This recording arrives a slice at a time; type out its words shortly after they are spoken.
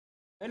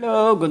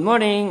Hello, good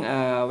morning.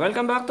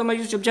 Welcome back to my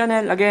YouTube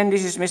channel. Again,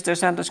 this is Mr.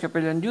 Santos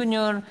Capellan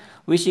Jr.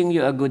 wishing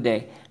you a good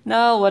day.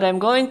 Now, what I'm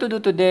going to do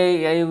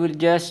today, I will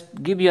just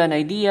give you an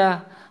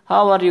idea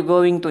how are you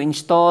going to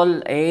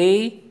install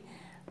a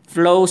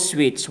flow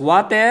switch,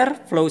 water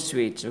flow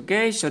switch.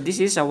 Okay, so this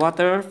is a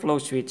water flow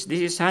switch.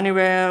 This is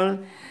Honeywell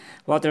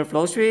water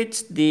flow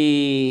switch.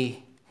 The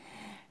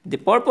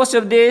purpose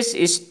of this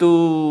is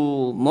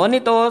to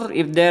monitor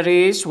if there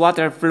is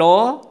water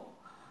flow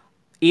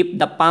if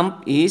the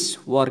pump is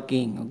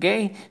working.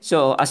 Okay,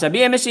 so as a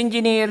BMS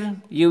engineer,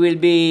 you will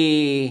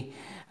be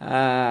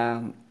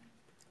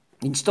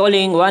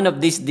installing one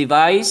of these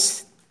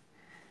devices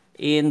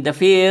in the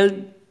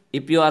field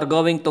if you are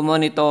going to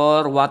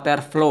monitor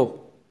water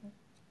flow,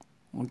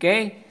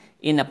 okay,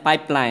 in a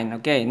pipeline.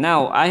 Okay,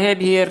 now I have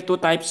here two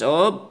types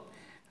of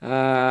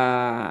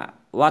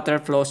water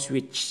flow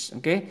switch.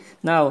 Okay,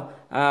 now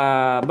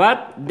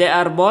but they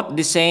are both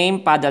the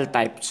same paddle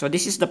type. So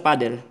this is the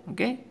paddle.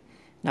 Okay,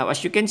 now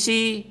as you can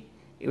see,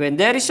 when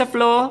there is a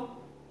flow,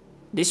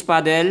 this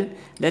paddle,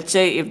 let's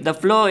say if the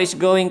flow is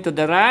going to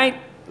the right,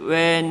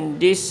 when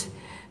there's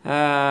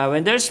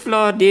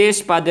flow,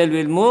 this paddle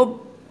will move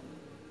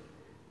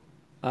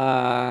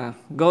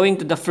going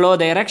to the flow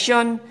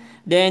direction.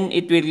 Then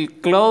it will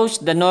close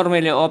the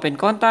normally open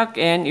contact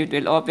and it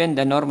will open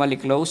the normally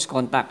closed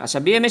contact. As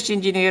a BMS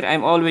engineer,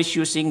 I'm always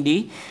using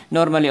the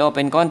normally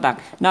open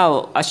contact.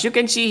 Now, as you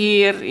can see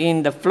here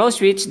in the flow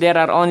switch, there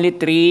are only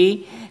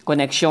three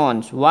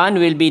connections. One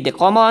will be the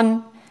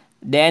common,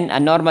 then a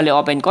normally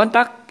open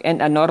contact,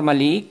 and a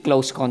normally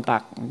closed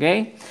contact.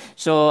 Okay,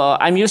 so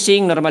I'm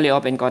using normally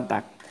open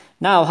contact.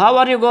 Now, how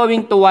are you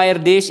going to wire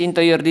this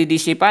into your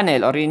DDC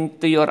panel or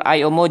into your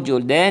I/O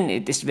module? Then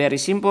it is very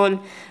simple.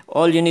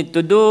 All you need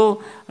to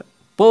do,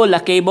 pull a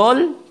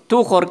cable,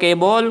 2-core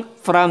cable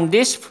from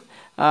this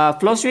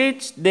flow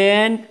switch,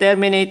 then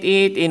terminate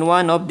it in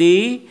one of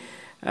the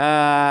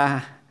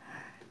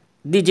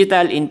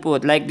digital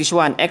input like this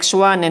one,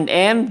 X1 and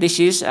M. This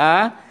is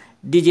a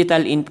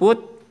digital input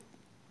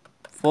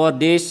for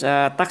this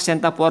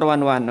Taxenta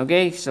 411.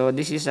 Okay, so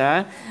this is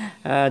a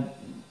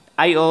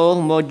I/O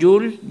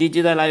module,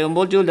 digital I/O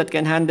module that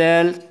can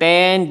handle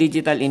 10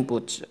 digital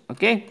inputs.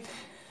 Okay,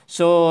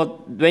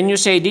 so when you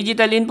say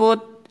digital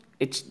input,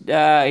 it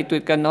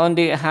can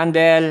only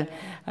handle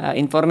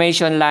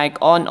information like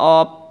on,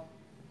 off,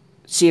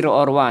 0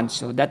 or 1.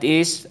 So that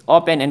is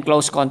open and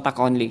close contact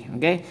only.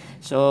 Okay,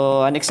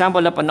 so an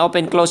example of an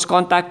open close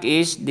contact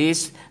is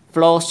this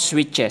flow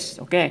switches.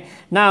 Okay,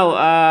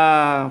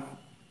 now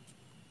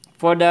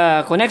for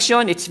the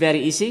connection, it's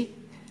very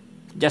easy.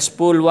 Just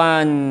pull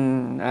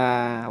one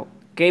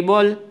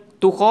cable,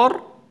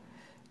 2-core,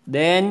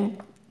 then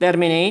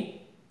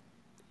terminate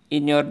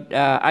in your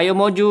I/O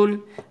module,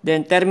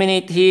 then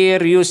terminate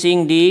here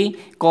using the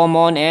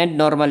common and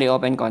normally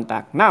open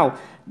contact. Now,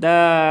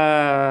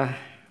 the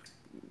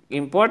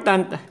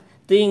important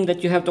thing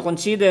that you have to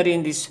consider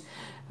in this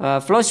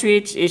flow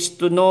switch is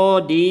to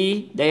know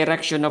the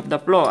direction of the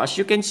flow. As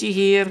you can see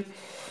here,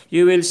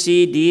 you will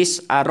see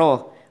this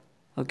arrow.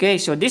 Okay,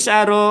 so this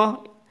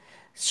arrow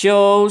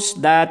shows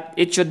that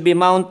it should be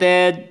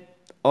mounted,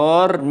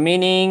 or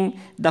meaning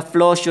the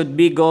flow should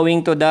be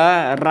going to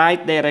the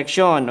right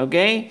direction.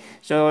 Okay,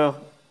 so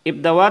if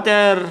the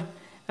water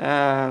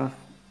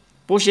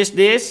pushes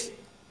this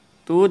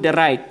to the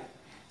right,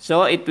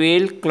 so it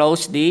will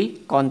close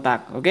the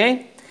contact.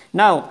 Okay,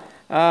 now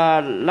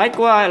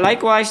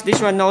likewise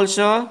this one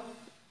also,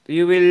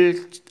 you will,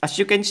 as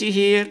you can see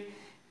here,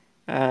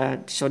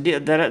 so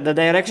the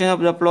direction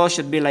of the flow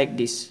should be like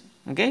this.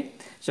 Okay,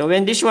 so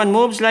when this one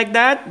moves like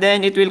that,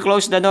 then it will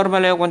close the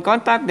normally open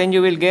contact, then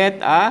you will get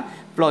a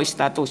flow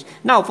status.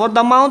 Now, for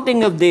the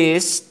mounting of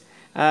this,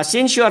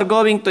 since you are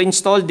going to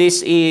install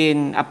this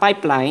in a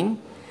pipeline,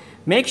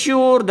 make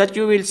sure that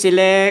you will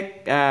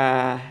select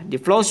the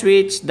flow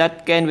switch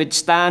that can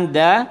withstand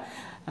the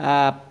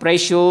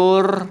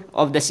pressure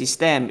of the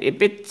system. If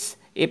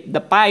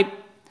the pipe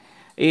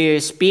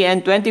is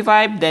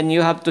PN25, then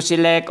you have to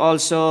select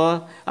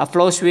also a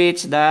flow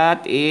switch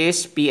that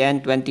is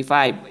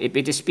PN25. If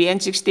it is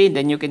PN16,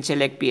 then you can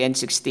select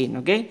PN16.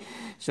 Okay,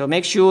 so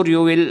make sure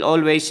you will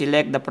always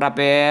select the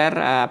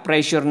proper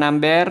pressure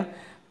number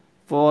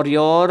for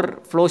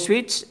your flow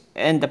switch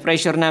and the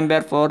pressure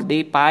number for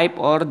the pipe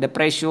or the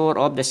pressure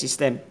of the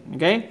system.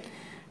 Okay,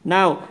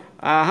 now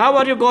how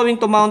are you going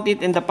to mount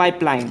it in the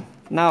pipeline?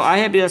 Now I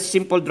have a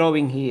simple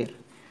drawing here.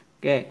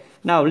 Okay,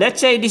 now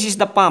let's say this is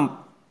the pump.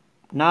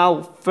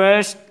 Now,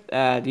 first,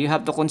 you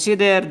have to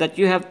consider that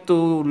you have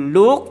to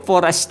look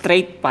for a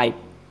straight pipe.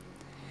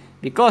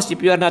 Because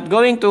if you are not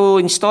going to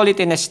install it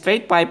in a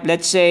straight pipe,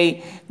 let's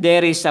say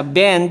there is a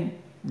bend,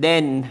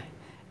 then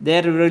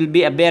there will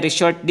be a very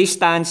short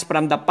distance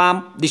from the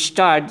pump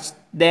discharge,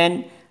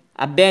 then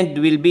a bend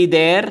will be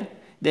there.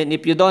 Then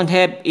if you don't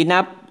have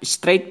enough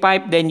straight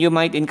pipe, then you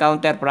might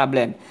encounter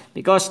problem.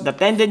 Because the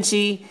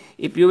tendency,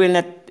 if you will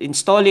not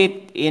install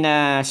it in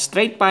a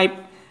straight pipe,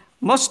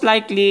 most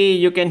likely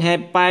you can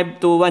have 5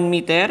 to 1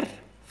 meter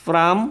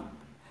from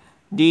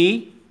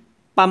the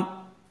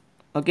pump.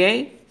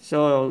 Okay,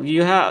 So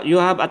you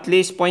have at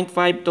least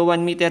 0.5 to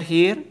 1 meter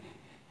here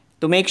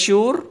to make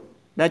sure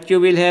that you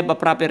will have a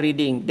proper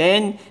reading.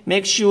 Then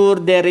make sure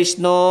there is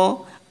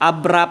no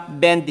abrupt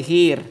bend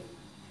here.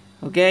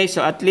 Okay, so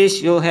at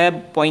least you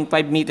have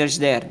 0.5 meters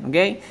there.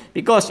 Okay,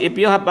 because if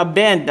you have a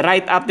bend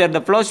right after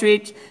the flow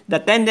switch, the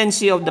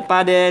tendency of the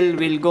paddle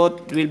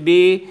will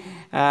be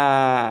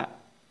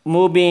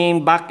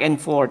moving back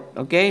and forth.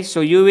 Okay,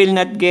 so you will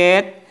not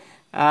get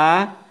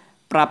a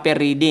proper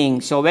reading.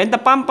 So when the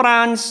pump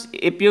runs,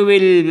 if you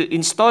will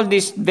install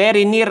this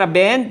very near a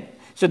bend,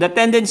 so the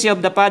tendency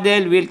of the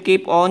paddle will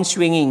keep on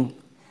swinging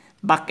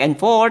back and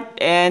forth,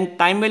 and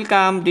time will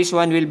come, this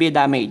one will be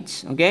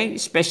damaged. Okay,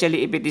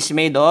 especially if it is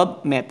made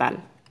of metal.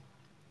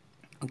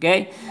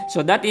 Okay,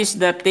 so that is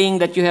the thing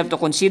that you have to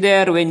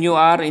consider when you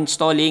are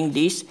installing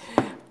these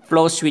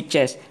flow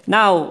switches.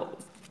 Now,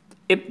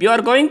 if you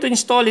are going to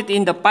install it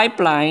in the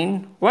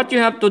pipeline, what you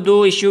have to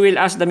do is you will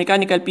ask the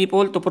mechanical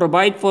people to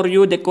provide for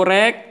you the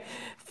correct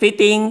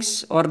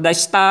fittings or the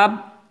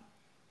stub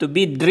to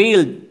be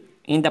drilled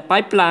in the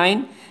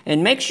pipeline,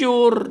 and make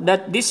sure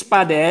that this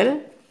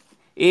paddle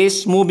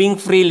is moving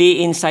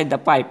freely inside the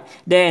pipe.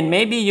 Then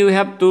maybe you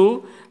have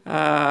to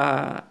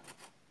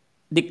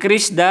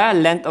decrease the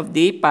length of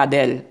the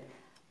paddle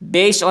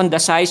based on the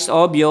size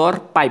of your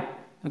pipe.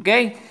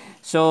 Okay,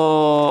 so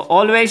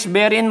always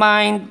bear in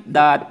mind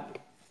that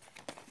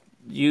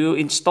you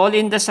install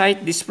in the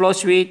site this flow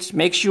switch,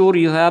 make sure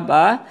you have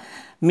a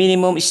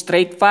minimum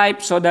straight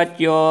pipe so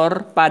that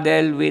your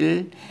paddle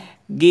will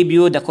give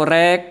you the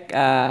correct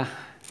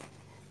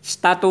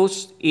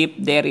status if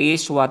there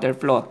is water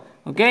flow.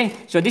 Okay,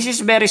 so this is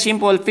very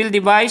simple field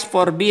device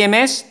for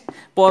BMS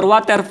for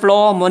water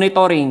flow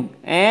monitoring,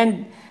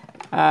 and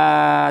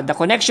the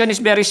connection is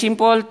very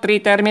simple. 3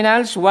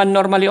 terminals, 1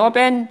 normally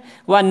open,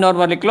 1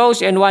 normally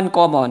closed, and 1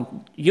 common.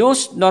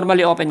 Use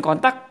normally open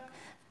contact,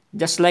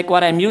 just like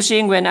what I'm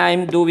using when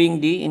I'm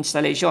doing the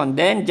installation.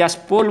 Then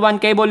just pull 1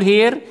 cable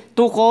here,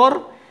 2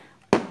 core,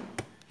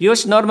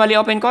 use normally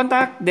open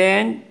contact,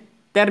 then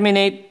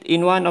terminate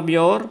in one of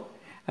your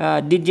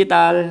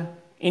digital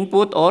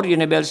input or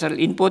universal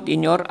input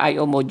in your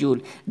I/O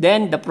module.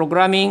 Then the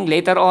programming,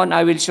 later on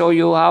I will show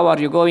you how are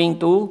you going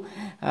to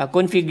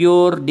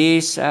configure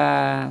these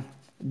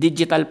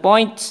digital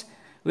points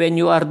when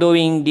you are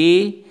doing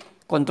the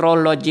control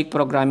logic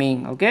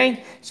programming.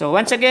 Okay, so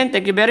once again,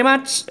 thank you very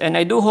much, and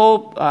I do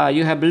hope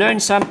you have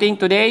learned something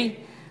today.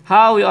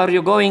 How are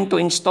you going to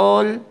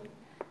install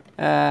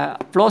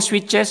flow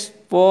switches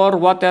for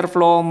water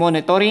flow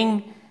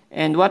monitoring,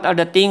 and what are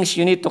the things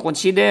you need to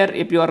consider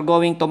if you are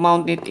going to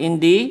mount it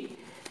in the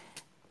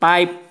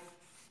pipe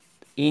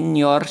in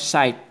your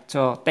site.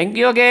 So thank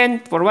you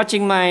again for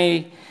watching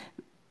my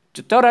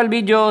tutorial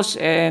videos,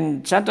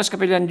 and Santos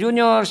Capellan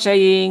Jr.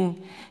 saying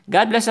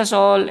God bless us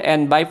all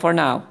and bye for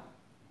now.